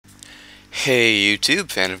Hey YouTube,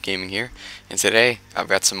 fan of gaming here, and today I've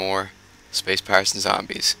got some more Space Pirates and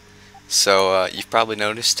Zombies. So you've probably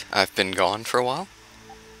noticed I've been gone for a while.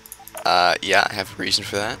 Yeah, I have a reason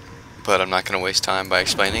for that, but I'm not going to waste time by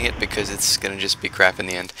explaining it because it's going to just be crap in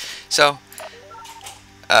the end. So,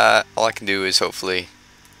 all I can do is hopefully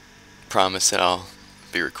promise that I'll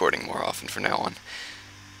be recording more often from now on.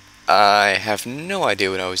 I have no idea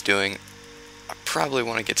what I was doing. I probably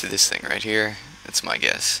want to get to this thing right here. That's my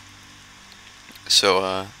guess.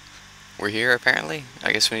 So, we're here apparently.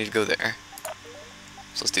 I guess we need to go there.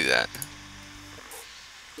 So let's do that.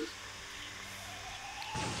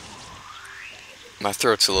 My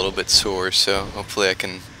throat's a little bit sore, so hopefully I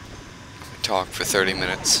can talk for 30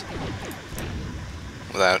 minutes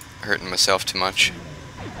without hurting myself too much.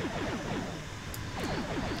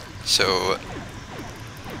 So,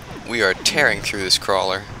 we are tearing through this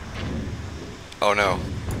crawler. Oh no.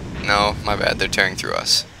 No, my bad, they're tearing through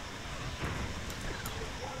us.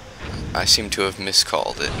 I seem to have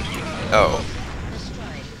miscalled it. Oh.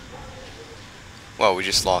 Well, we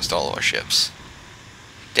just lost all of our ships.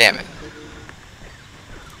 Damn it.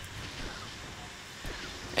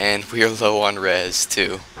 And we are low on res,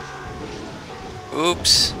 too.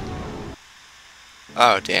 Oops.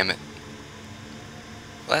 Oh, damn it.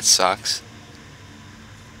 Well, that sucks.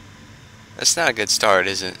 That's not a good start,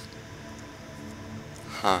 is it?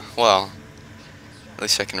 Huh. Well, at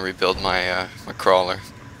least I can rebuild my my crawler.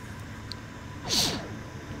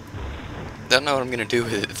 Don't know what I'm gonna do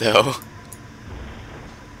with it though.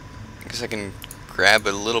 I guess I can grab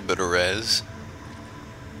a little bit of res.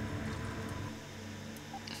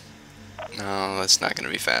 No, that's not gonna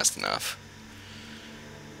be fast enough.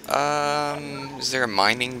 Is there a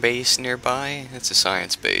mining base nearby? It's a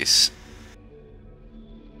science base.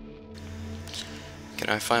 Can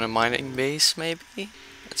I find a mining base, maybe?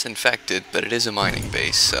 It's infected, but it is a mining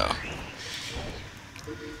base, so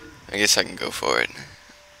I guess I can go for it.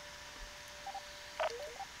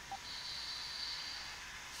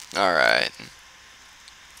 Alright.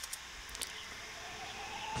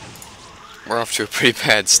 We're off to a pretty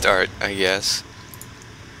bad start, I guess.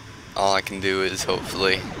 All I can do is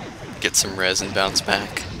hopefully get some res and bounce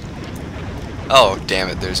back. Oh, damn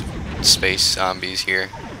it, there's space zombies here.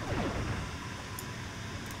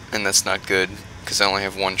 And that's not good, because I only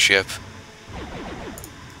have one ship.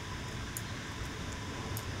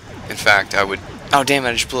 In fact, I would... Oh, damn it,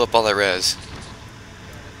 I just blew up all that res.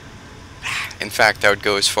 In fact, I would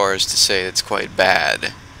go as far as to say it's quite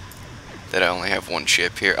bad that I only have one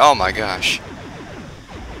ship here. Oh my gosh.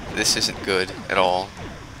 This isn't good at all.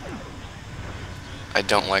 I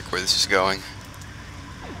don't like where this is going.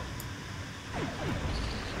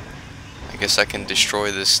 I guess I can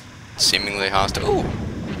destroy this seemingly hostile... Ooh!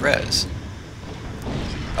 Res.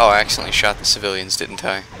 Oh, I accidentally shot the civilians, didn't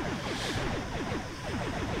I?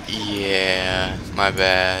 Yeah, my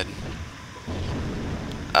bad.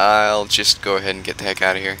 I'll just go ahead and get the heck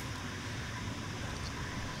out of here.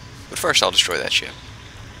 But first I'll destroy that ship.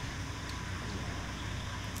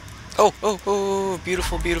 Oh, oh, oh,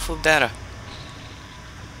 beautiful, beautiful data.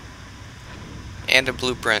 And a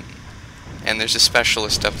blueprint. And there's a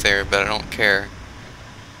specialist up there, but I don't care.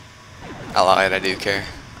 I lied, I do care.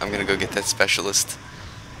 I'm gonna go get that specialist.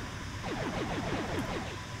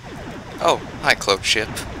 Oh, hi, cloak ship.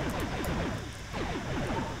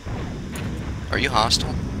 Are you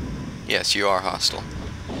hostile? Yes, you are hostile.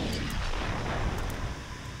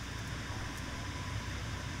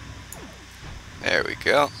 There we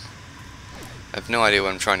go. I have no idea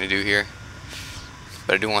what I'm trying to do here,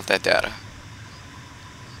 but I do want that data.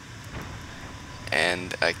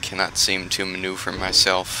 And I cannot seem to maneuver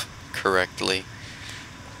myself correctly.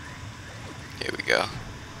 Here we go.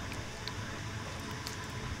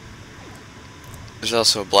 There's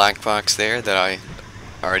also a black box there that I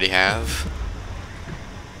already have.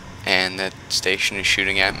 And that station is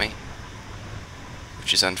shooting at me,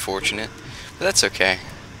 which is unfortunate, but that's okay,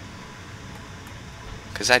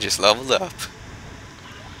 because I just leveled up.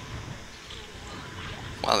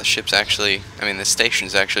 Wow, the ship's actually, the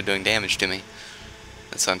station's actually doing damage to me.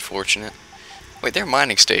 That's unfortunate. Wait, they're a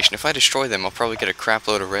mining station. If I destroy them, I'll probably get a crap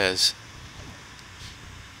load of res.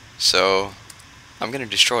 So, I'm gonna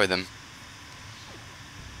destroy them.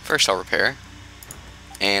 First I'll repair,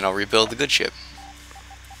 and I'll rebuild the good ship.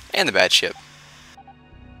 And the bad ship.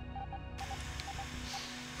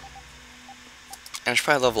 And I should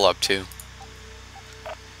probably level up too.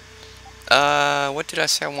 What did I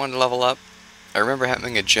say I wanted to level up? I remember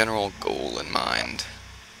having a general goal in mind.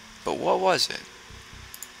 But what was it?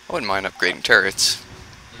 I wouldn't mind upgrading turrets.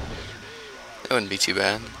 That wouldn't be too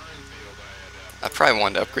bad. I probably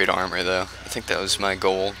wanted to upgrade armor though. I think that was my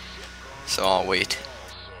goal. so I'll wait.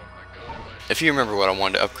 If you remember what I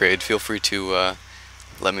wanted to upgrade, feel free to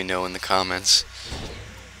let me know in the comments.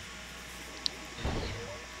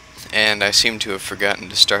 And I seem to have forgotten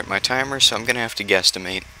to start my timer, so I'm gonna have to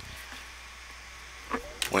guesstimate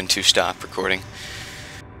when to stop recording.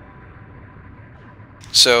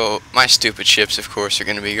 So, my stupid ships, of course, are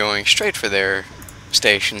gonna be going straight for their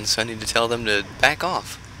stations. I need to tell them to back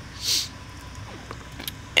off.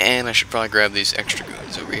 And I should probably grab these extra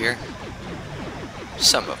goons over here.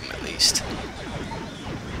 Some of them, at least.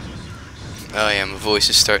 Oh yeah, my voice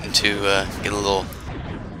is starting to get a little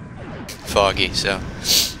foggy, so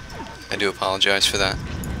I do apologize for that.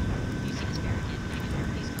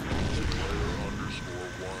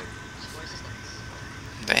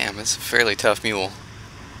 Damn, that's a fairly tough mule.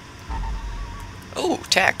 Oh,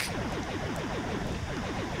 tech.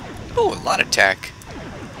 Oh, a lot of tech.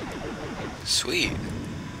 Sweet.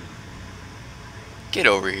 Get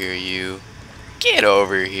over here, you. Get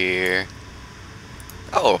over here.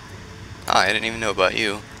 Oh, I didn't even know about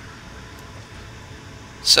you.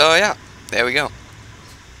 So yeah, there we go.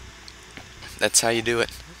 That's how you do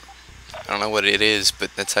it. I don't know what it is,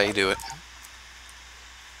 but that's how you do it.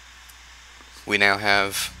 We now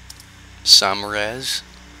have some res.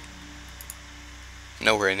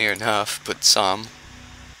 Nowhere near enough, but some.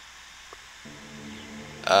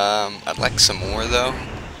 I'd like some more though.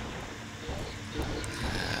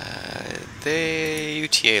 The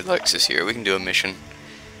UTA likes us here. We can do a mission.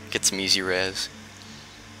 Get some easy res.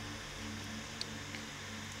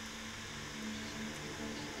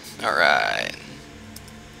 Alright.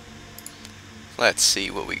 Let's see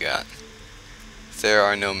what we got. There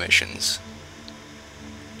are no missions.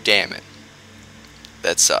 Damn it.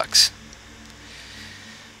 That sucks.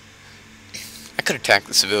 I could attack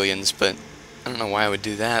the civilians, but I don't know why I would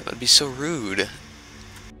do that. That'd be so rude.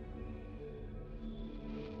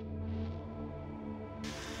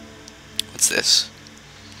 What's this?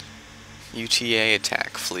 UTA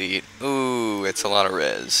attack fleet. Ooh, it's a lot of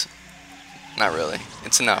res. Not really.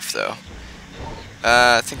 It's enough, though.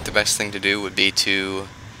 I think the best thing to do would be to,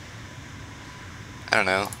 I don't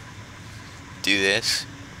know, do this.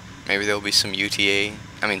 Maybe there'll be some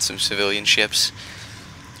some civilian ships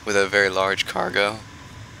with a very large cargo.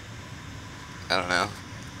 I don't know.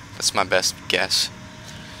 That's my best guess.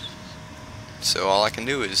 So all I can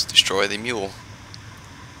do is destroy the mule,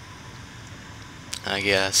 I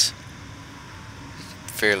guess.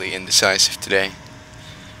 Fairly indecisive today.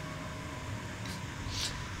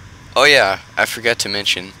 Oh yeah, I forgot to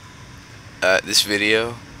mention, this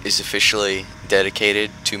video is officially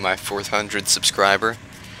dedicated to my 400th subscriber.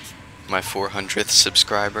 My 400th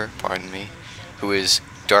subscriber, pardon me, who is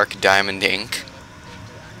Dark Diamond Inc.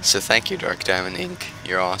 So thank you, Dark Diamond Inc.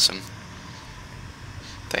 You're awesome.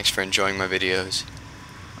 Thanks for enjoying my videos.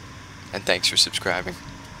 And thanks for subscribing.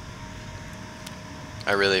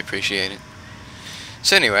 I really appreciate it.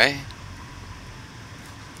 So anyway,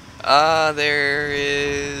 there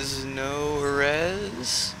is no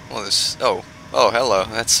res. Well, oh, hello.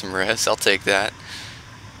 That's some res. I'll take that.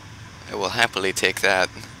 I will happily take that.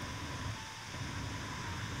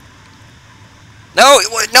 No,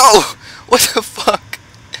 what? No! What the fuck?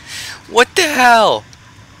 What the hell?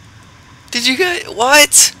 Did you guys?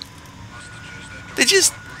 What? They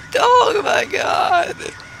just. Oh my god!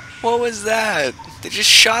 What was that? They just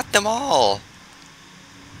shot them all.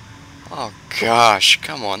 Oh gosh,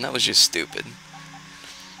 come on, that was just stupid.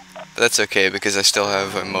 But that's okay because I still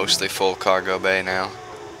have a mostly full cargo bay now.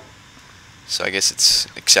 So I guess it's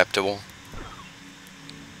acceptable.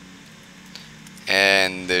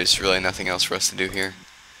 And there's really nothing else for us to do here.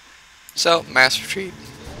 So, mass retreat.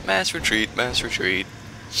 Mass retreat, mass retreat.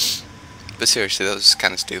 But seriously, that was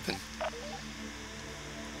kind of stupid.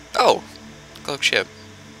 Oh! Cloak ship.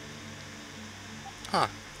 Huh.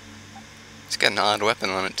 It's got an odd weapon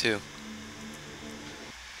on it, too.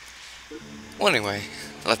 Well, anyway,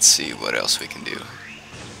 let's see what else we can do.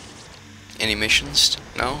 Any missions?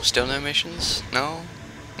 No? Still no missions? No?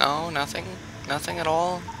 No? Nothing? Nothing at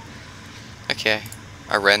all? Okay.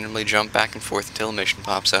 I randomly jump back and forth until a mission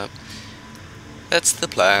pops up. That's the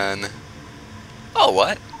plan. Oh,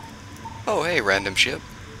 what? Oh, hey, random ship.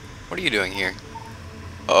 What are you doing here?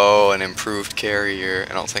 Oh, an improved carrier.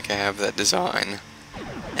 I don't think I have that design.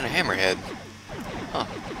 And a hammerhead. Huh.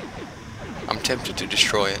 I'm tempted to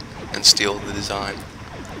destroy it and steal the design.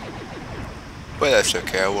 But that's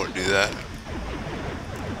okay, I won't do that.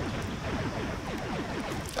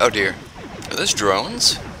 Oh dear. Are those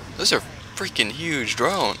drones? Those are freaking huge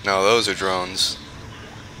drones. No, those are drones.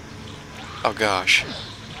 Oh gosh.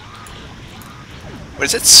 What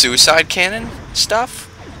is it? Suicide cannon stuff?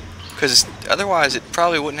 Because otherwise it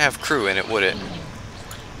probably wouldn't have crew in it, would it?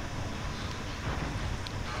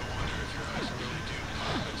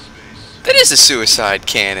 That is a suicide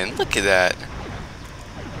cannon. Look at that.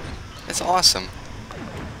 That's awesome.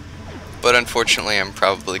 But unfortunately, I'm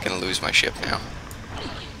probably going to lose my ship now.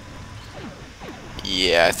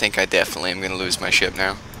 Yeah, I think I definitely am going to lose my ship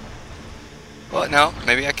now. Well, no,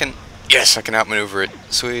 maybe I can... Yes, I can outmaneuver it.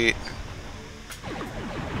 Sweet.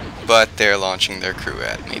 But they're launching their crew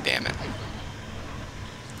at me, damn it.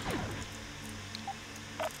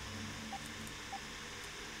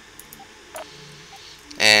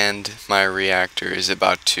 And my reactor is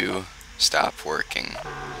about to stop working.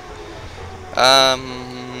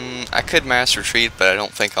 I could mass retreat, but I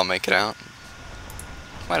don't think I'll make it out.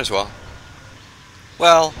 Might as well.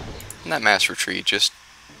 Well, not mass retreat, just...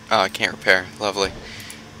 Oh, I can't repair. Lovely.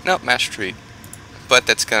 Nope, mass retreat. But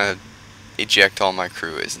that's gonna eject all my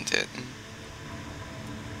crew, isn't it?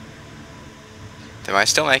 Did I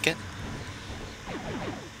still make it?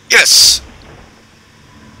 Yes!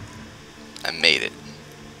 I made it.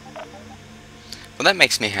 Well, that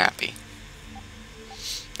makes me happy.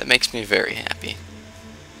 That makes me very happy.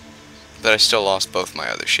 But I still lost both my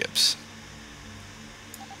other ships.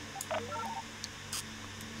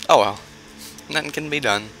 Oh well. Nothing can be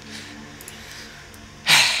done.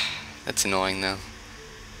 That's annoying though.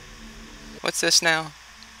 What's this now?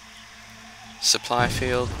 Supply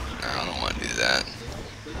field? No, I don't want to do that.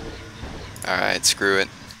 Alright, screw it.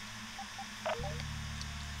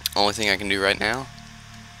 Only thing I can do right now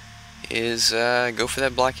is go for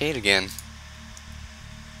that blockade again.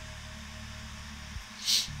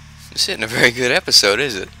 This isn't a very good episode,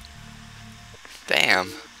 is it?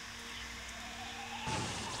 Damn.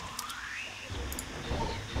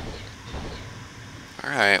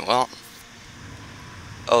 Alright, well.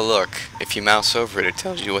 Oh look, if you mouse over it, it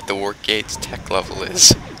tells you what the work gate's tech level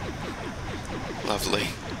is. Lovely.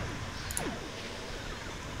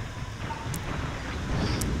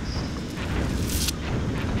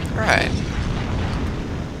 Alright.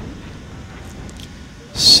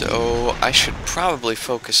 So, I should probably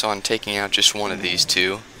focus on taking out just one of these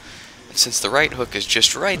two. And since the right hook is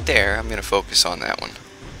just right there, I'm going to focus on that one.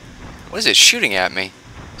 What is it shooting at me?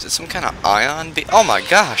 Is it some kind of ion beam? Oh my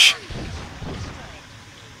gosh!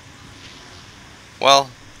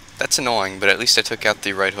 Well, that's annoying, but at least I took out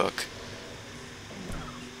the right hook.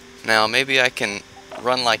 Now, maybe I can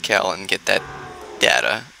run like hell and get that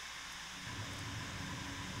data.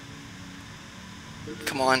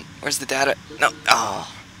 Come on, where's the data? No,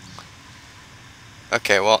 oh.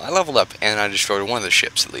 Okay, well, I leveled up and I destroyed one of the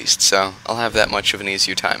ships at least, so I'll have that much of an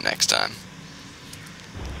easier time next time.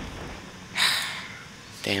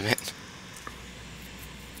 Damn it.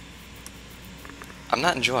 I'm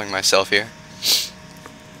not enjoying myself here.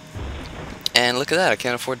 And look at that, I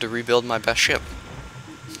can't afford to rebuild my best ship.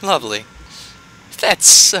 Lovely. That's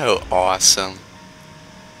so awesome.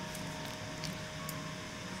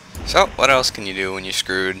 So, what else can you do when you're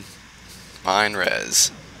screwed? Mine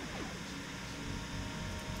res.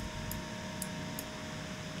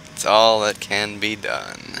 It's all that can be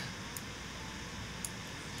done.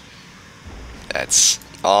 That's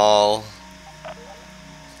all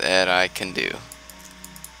that I can do.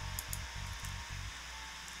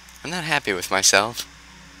 I'm not happy with myself.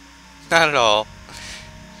 Not at all.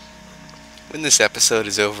 When this episode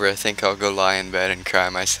is over, I think I'll go lie in bed and cry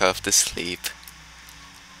myself to sleep.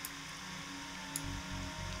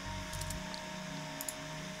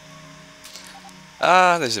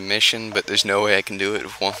 There's a mission, but there's no way I can do it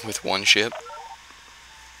with one ship.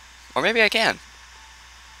 Or maybe I can.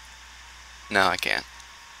 No, I can't.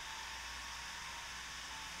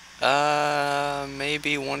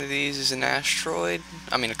 Maybe one of these is an asteroid?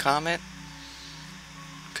 I mean a comet?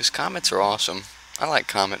 Because comets are awesome. I like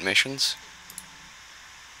comet missions.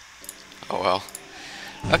 Oh well.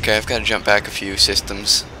 Okay, I've got to jump back a few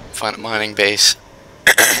systems. Find a mining base.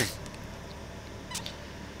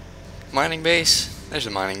 Mining base? There's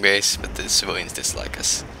a mining base, but the civilians dislike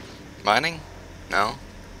us. Mining? No.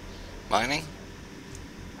 Mining?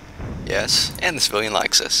 Yes. And the civilian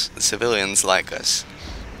likes us. The civilians like us.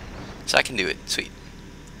 So I can do it. Sweet.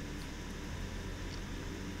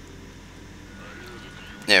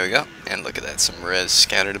 There we go. And look at that. Some res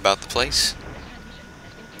scattered about the place.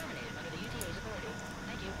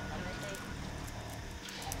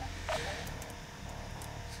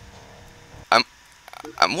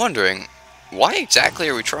 I'm wondering, why exactly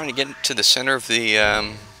are we trying to get to the center of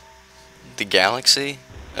the galaxy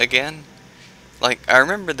again? Like, I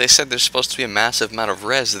remember they said there's supposed to be a massive amount of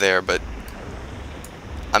res there, but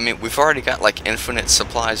I mean, we've already got like infinite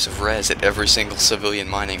supplies of res at every single civilian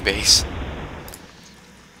mining base.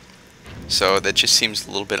 So that just seems a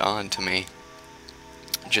little bit odd to me.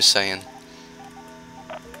 Just saying.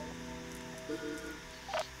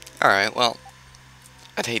 Alright, well,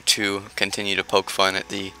 I'd hate to continue to poke fun at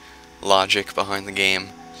the logic behind the game.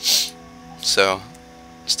 So,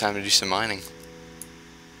 it's time to do some mining.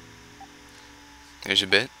 There's a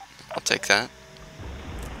bit. I'll take that.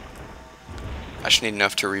 I just need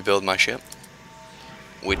enough to rebuild my ship.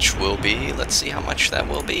 Which will be, let's see how much that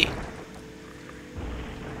will be.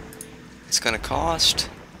 It's gonna cost...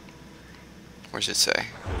 Where's it say?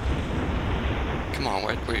 Come on,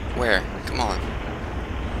 where? Come on.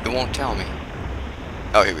 It won't tell me.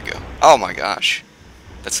 Oh, here we go. Oh my gosh.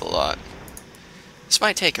 That's a lot. This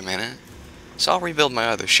might take a minute. So I'll rebuild my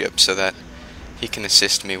other ship so that he can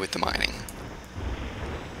assist me with the mining.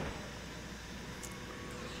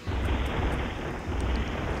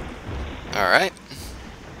 Alright.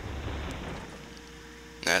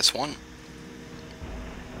 That's one.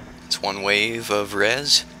 That's one wave of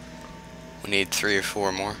res. We need 3 or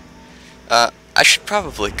 4 more. I should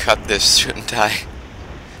probably cut this, shouldn't I?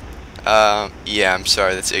 Yeah, I'm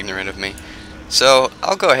sorry, that's ignorant of me. So,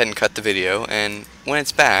 I'll go ahead and cut the video, and when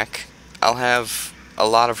it's back, I'll have a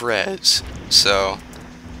lot of res. So,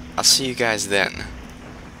 I'll see you guys then.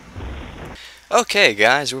 Okay,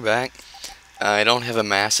 guys, we're back. I don't have a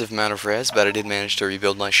massive amount of res, but I did manage to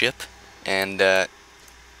rebuild my ship. And, I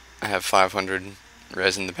have 500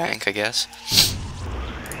 res in the bank, I guess.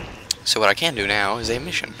 So what I can do now is a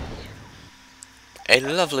mission. A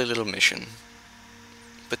lovely little mission.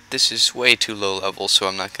 But this is way too low level, so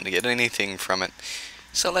I'm not going to get anything from it.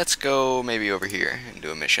 So let's go maybe over here and do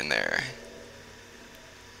a mission there.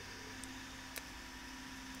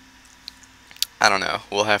 I don't know.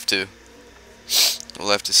 We'll have to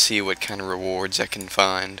see what kind of rewards I can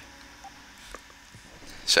find.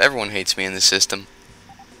 So everyone hates me in this system.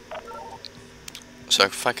 So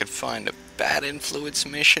if I could find a bad influence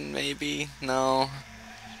mission, maybe? No.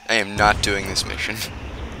 I am not doing this mission.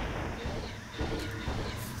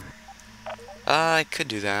 I could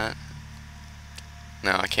do that.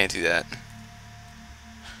 No, I can't do that.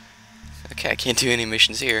 Okay, I can't do any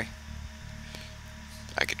missions here.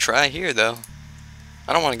 I could try here, though.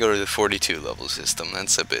 I don't want to go to the 42 level system.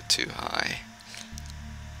 That's a bit too high.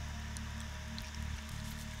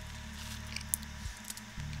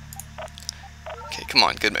 Okay, come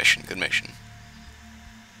on, good mission, good mission.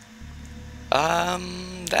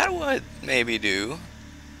 That would maybe do.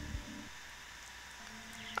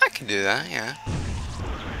 I can do that, yeah.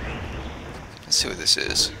 Let's see what this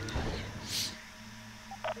is.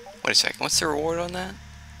 Wait a second, what's the reward on that?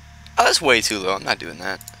 Oh, that's way too low, I'm not doing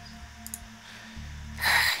that.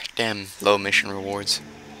 Damn, low mission rewards.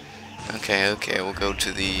 Okay, we'll go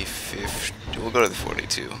to the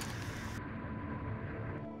 42.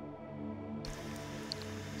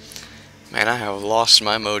 Man, I have lost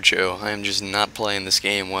my mojo. I am just not playing this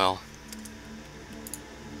game well.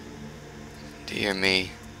 Dear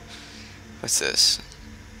me. What's this?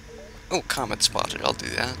 Oh, comet spotted. I'll do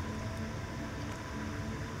that.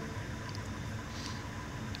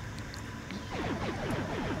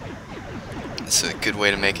 That's a good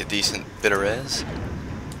way to make a decent bit of res.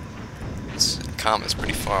 This comet's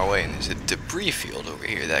pretty far away, and there's a debris field over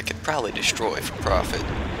here that I could probably destroy for profit.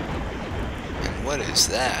 And what is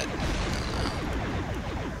that?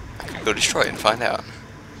 Go destroy it and find out.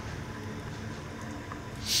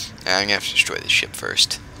 I'm gonna have to destroy the ship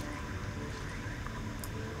first.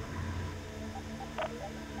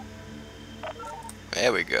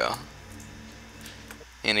 There we go.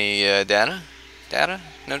 Any data? Data?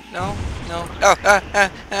 No. Oh,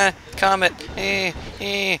 comet.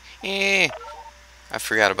 I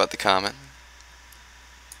forgot about the comet.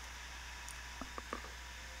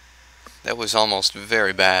 That was almost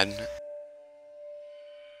very bad.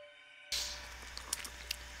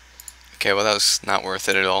 Okay, well that was not worth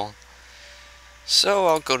it at all. So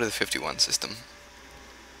I'll go to the 51 system.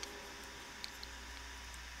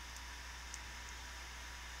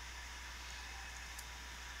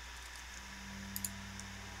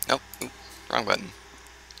 Nope, wrong button.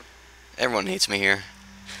 Everyone hates me here.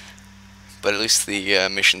 But at least the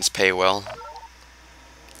missions pay well.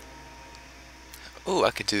 Ooh,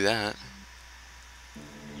 I could do that.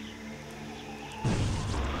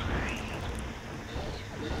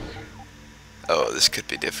 Oh, this could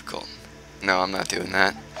be difficult. No, I'm not doing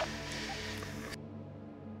that.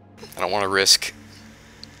 I don't want to risk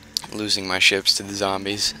losing my ships to the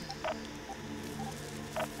zombies.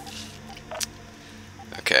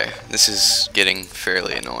 Okay, this is getting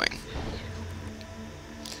fairly annoying.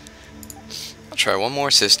 I'll try one more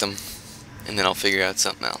system, and then I'll figure out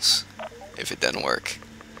something else, if it doesn't work.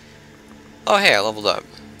 Oh hey, I leveled up.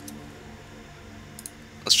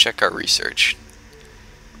 let's check our research.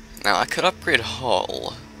 Now, I could upgrade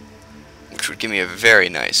hull, which would give me a very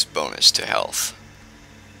nice bonus to health.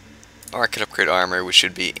 Or I could upgrade armor, which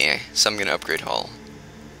should be eh. So I'm going to upgrade hull.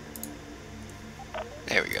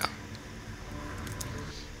 There we go.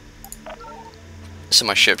 So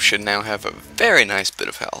my ship should now have a very nice bit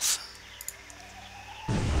of health.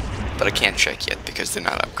 But I can't check yet because they're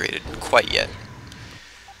not upgraded quite yet.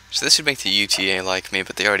 So this would make the UTA like me,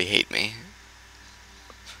 but they already hate me.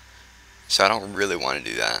 So I don't really want to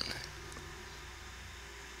do that.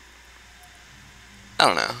 I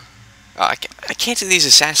don't know. Oh, I can't do these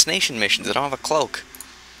assassination missions. I don't have a cloak.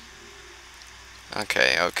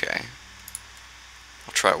 Okay. I'll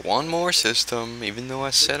try one more system, even though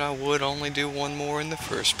I said I would only do one more in the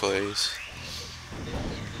first place.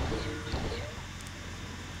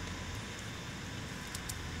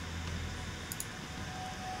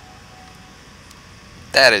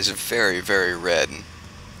 That is very, very red.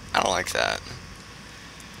 I don't like that.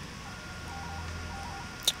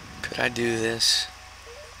 Could I do this?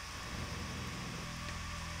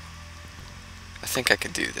 I think I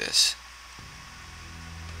could do this.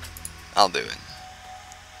 I'll do it.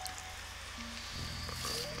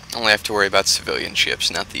 Only have to worry about civilian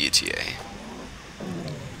ships, not the UTA.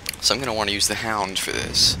 So I'm going to want to use the Hound for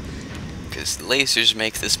this, because lasers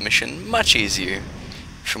make this mission much easier,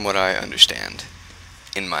 from what I understand,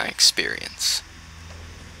 in my experience.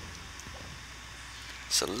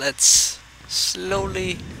 So let's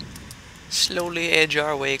slowly edge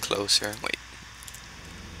our way closer. Wait.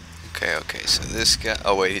 Okay, so this guy...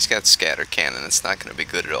 Oh wait, he's got scatter cannon. It's not going to be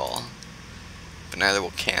good at all. But neither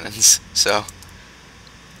will cannons, so...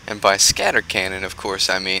 And by scatter cannon, of course,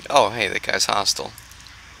 I mean... Oh, hey, that guy's hostile.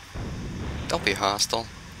 Don't be hostile.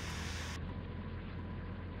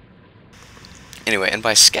 Anyway, and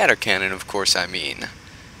by scatter cannon, of course, I mean...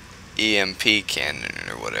 EMP cannon,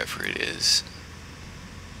 or whatever it is.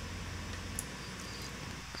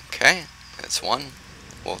 Okay, that's one.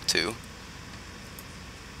 Well, two.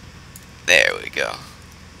 There we go.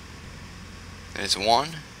 There's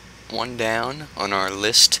one down on our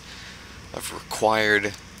list of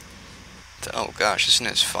required... Oh gosh, this one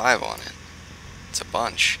has 5 on it. It's a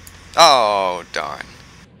bunch. Oh, darn.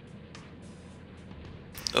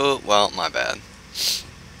 Oh, well, my bad.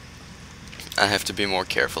 I have to be more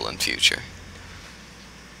careful in future.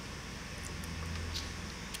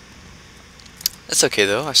 That's okay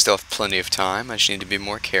though, I still have plenty of time. I just need to be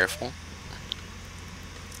more careful.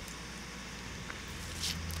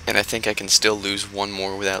 And I think I can still lose one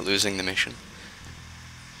more without losing the mission.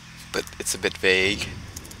 But it's a bit vague.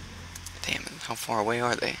 Damn it, how far away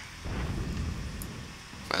are they?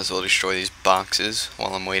 Might as well destroy these boxes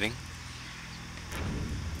while I'm waiting.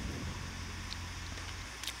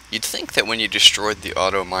 You'd think that when you destroyed the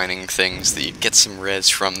auto mining things that you'd get some res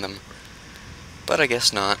from them. But I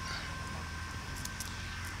guess not.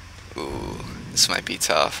 Ooh, this might be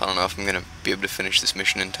tough. I don't know if I'm gonna be able to finish this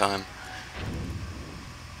mission in time.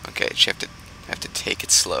 Okay, you have to take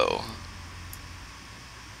it slow.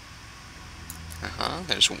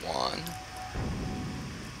 There's 1.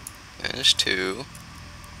 There's 2.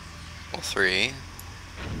 Well, 3.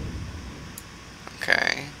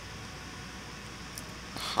 Okay.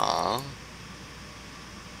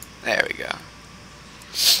 There we go.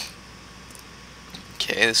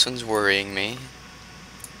 Okay, this one's worrying me.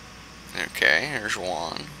 Okay, there's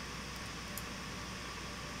 1.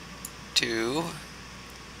 2.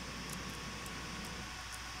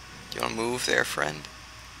 Do you want to move there, friend?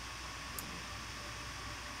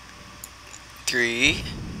 3.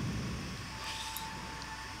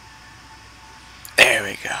 There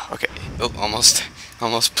we go. Okay. Oh,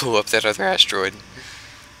 almost blew up that other asteroid.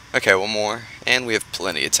 Okay, one more. And we have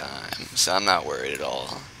plenty of time, so I'm not worried at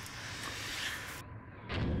all.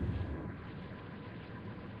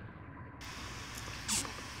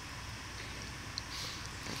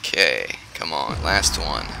 Okay, come on, last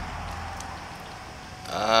one.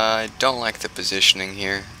 I don't like the positioning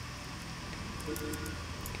here.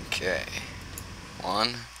 Okay.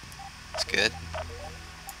 1. That's good.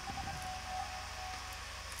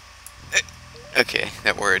 Okay,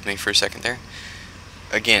 that worried me for a second there.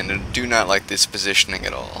 Again, I do not like this positioning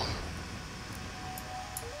at all.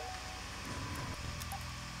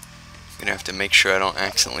 I'm gonna have to make sure I don't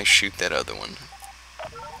accidentally shoot that other one.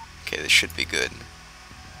 Okay, this should be good.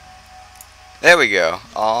 There we go.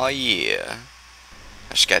 Aw, yeah.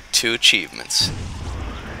 I just got 2 achievements.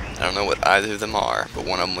 I don't know what either of them are, but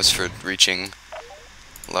one of them was for reaching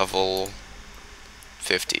level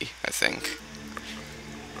 50, I think.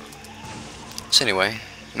 So anyway,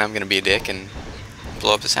 now I'm gonna be a dick and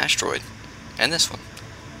blow up this asteroid. And this one.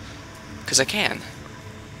 'Cause I can.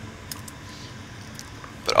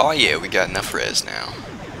 Oh yeah, we got enough res now.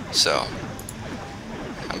 So,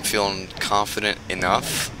 I'm feeling confident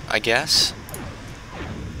enough, I guess.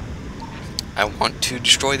 I want to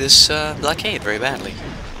destroy this blockade very badly.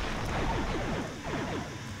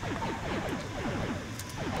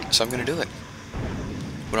 So I'm gonna do it.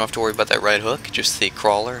 We don't have to worry about that right hook, just the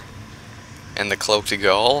crawler and the cloak to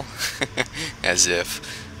go. As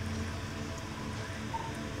if.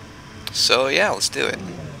 So yeah, let's do it.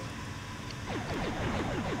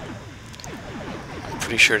 I'm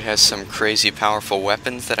pretty sure it has some crazy powerful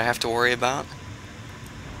weapons that I have to worry about.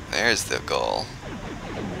 There's the goal.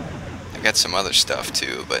 I got some other stuff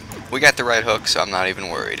too, but we got the right hook, so I'm not even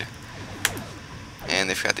worried. And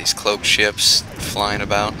they've got these cloaked ships flying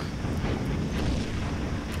about.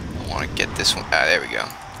 I want to get this one. Ah, there we go.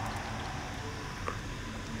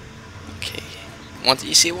 Okay.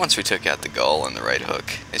 Once we took out the gull and the right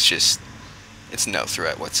hook, it's no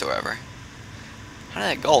threat whatsoever. How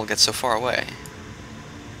did that gull get so far away?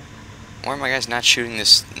 Why are my guys not shooting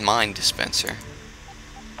this mine dispenser?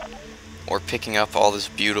 Or picking up all this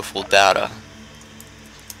beautiful data?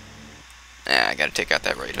 Nah, I gotta take out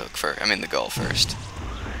that right hook first. I mean the gull first.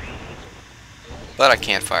 But I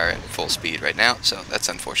can't fire at full speed right now, so that's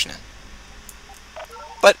unfortunate.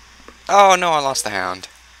 But, oh no, I lost the hound.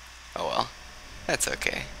 Oh well, that's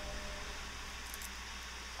okay.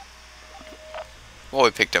 Well,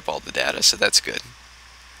 we picked up all the data, so that's good.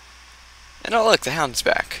 And oh look, the hound's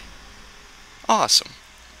back. Awesome.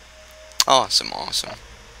 Awesome, awesome.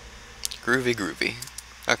 Groovy, groovy.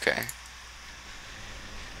 Okay.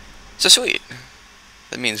 So sweet.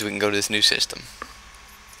 That means we can go to this new system.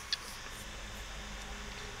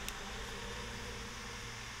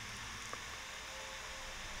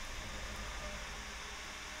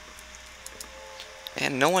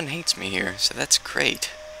 And no one hates me here, so that's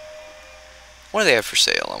great. What do they have for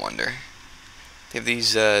sale, I wonder? They have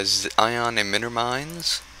these ion emitter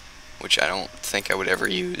mines, which I don't think I would ever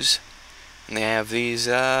use. And they have these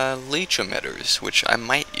leech emitters, which I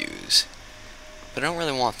might use. But I don't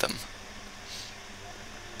really want them.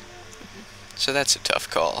 So that's a tough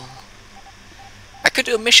call. I could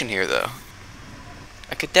do a mission here, though.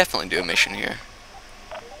 I could definitely do a mission here.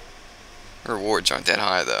 Rewards aren't that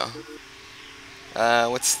high, though.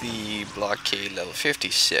 What's the blockade level?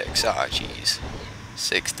 56. Ah, jeez.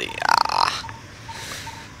 60. Ah.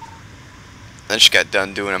 I just got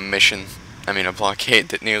done doing a blockade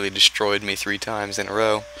that nearly destroyed me 3 times in a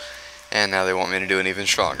row. And now they want me to do an even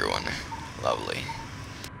stronger one. Lovely.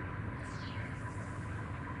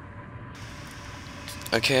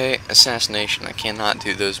 Okay, assassination. I cannot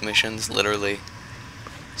do those missions, literally.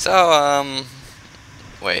 So,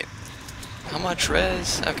 wait. How much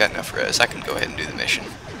res? I've got enough res. I can go ahead and do the mission.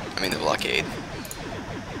 I mean the blockade.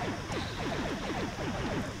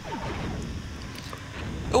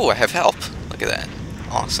 Oh, I have help. Look at that.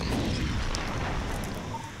 Awesome.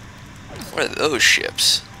 What are those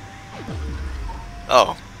ships?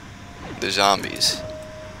 Oh. They're zombies.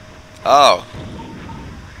 Oh.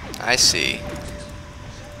 I see.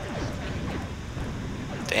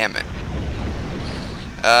 Damn it.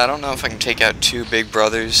 I don't know if I can take out 2 big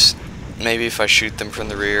brothers. Maybe if I shoot them from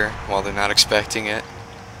the rear while they're not expecting it.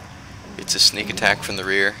 It's a sneak attack from the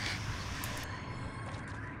rear.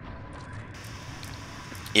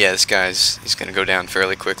 Yeah, he's gonna go down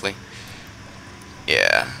fairly quickly.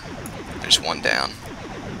 Yeah, there's one down.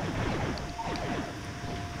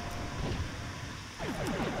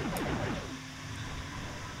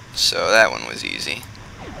 So that one was easy.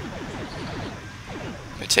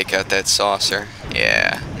 Let me take out that saucer.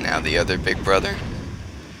 Yeah, now the other big brother.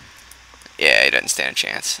 Yeah, he doesn't stand a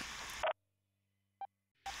chance.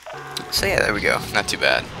 So yeah, there we go. Not too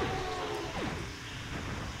bad.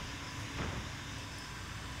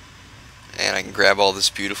 And I can grab all this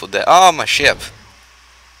beautiful oh, my ship!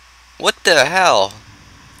 What the hell?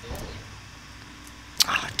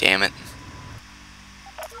 Ah, oh, damn it.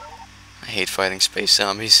 I hate fighting space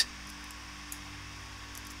zombies.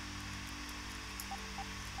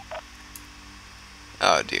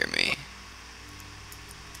 Oh, dear me.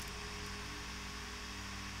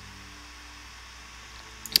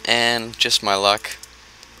 And just my luck,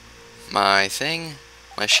 my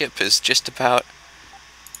ship is just about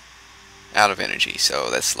out of energy, so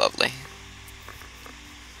that's lovely.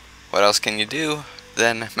 What else can you do?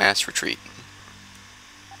 Then mass retreat.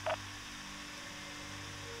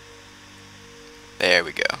 There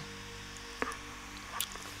we go.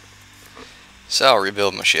 So I'll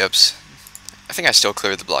rebuild my ships. I think I still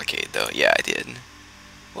cleared the blockade though. Yeah, I did.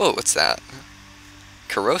 Whoa, what's that?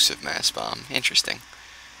 Corrosive mass bomb. Interesting.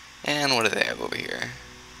 And what do they have over here?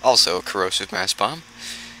 Also a corrosive mass bomb.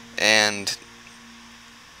 And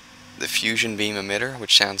the fusion beam emitter,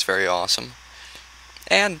 which sounds very awesome,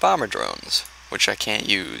 and bomber drones, which I can't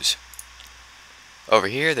use. Over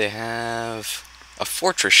here they have a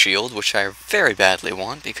fortress shield, which I very badly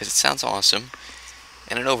want because it sounds awesome,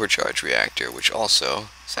 and an overcharge reactor, which also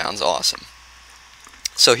sounds awesome.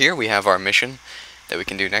 So here we have our mission that we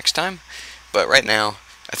can do next time, but right now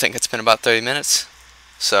I think it's been about 30 minutes,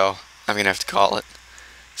 so I'm gonna have to call it.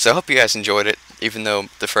 So I hope you guys enjoyed it, even though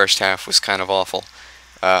the first half was kind of awful.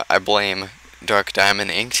 I blame Dark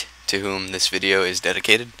Diamond Inc., to whom this video is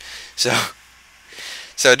dedicated. So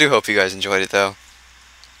I do hope you guys enjoyed it though,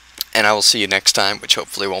 and I will see you next time, which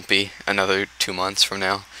hopefully won't be another 2 months from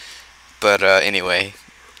now. But anyway,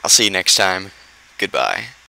 I'll see you next time. Goodbye.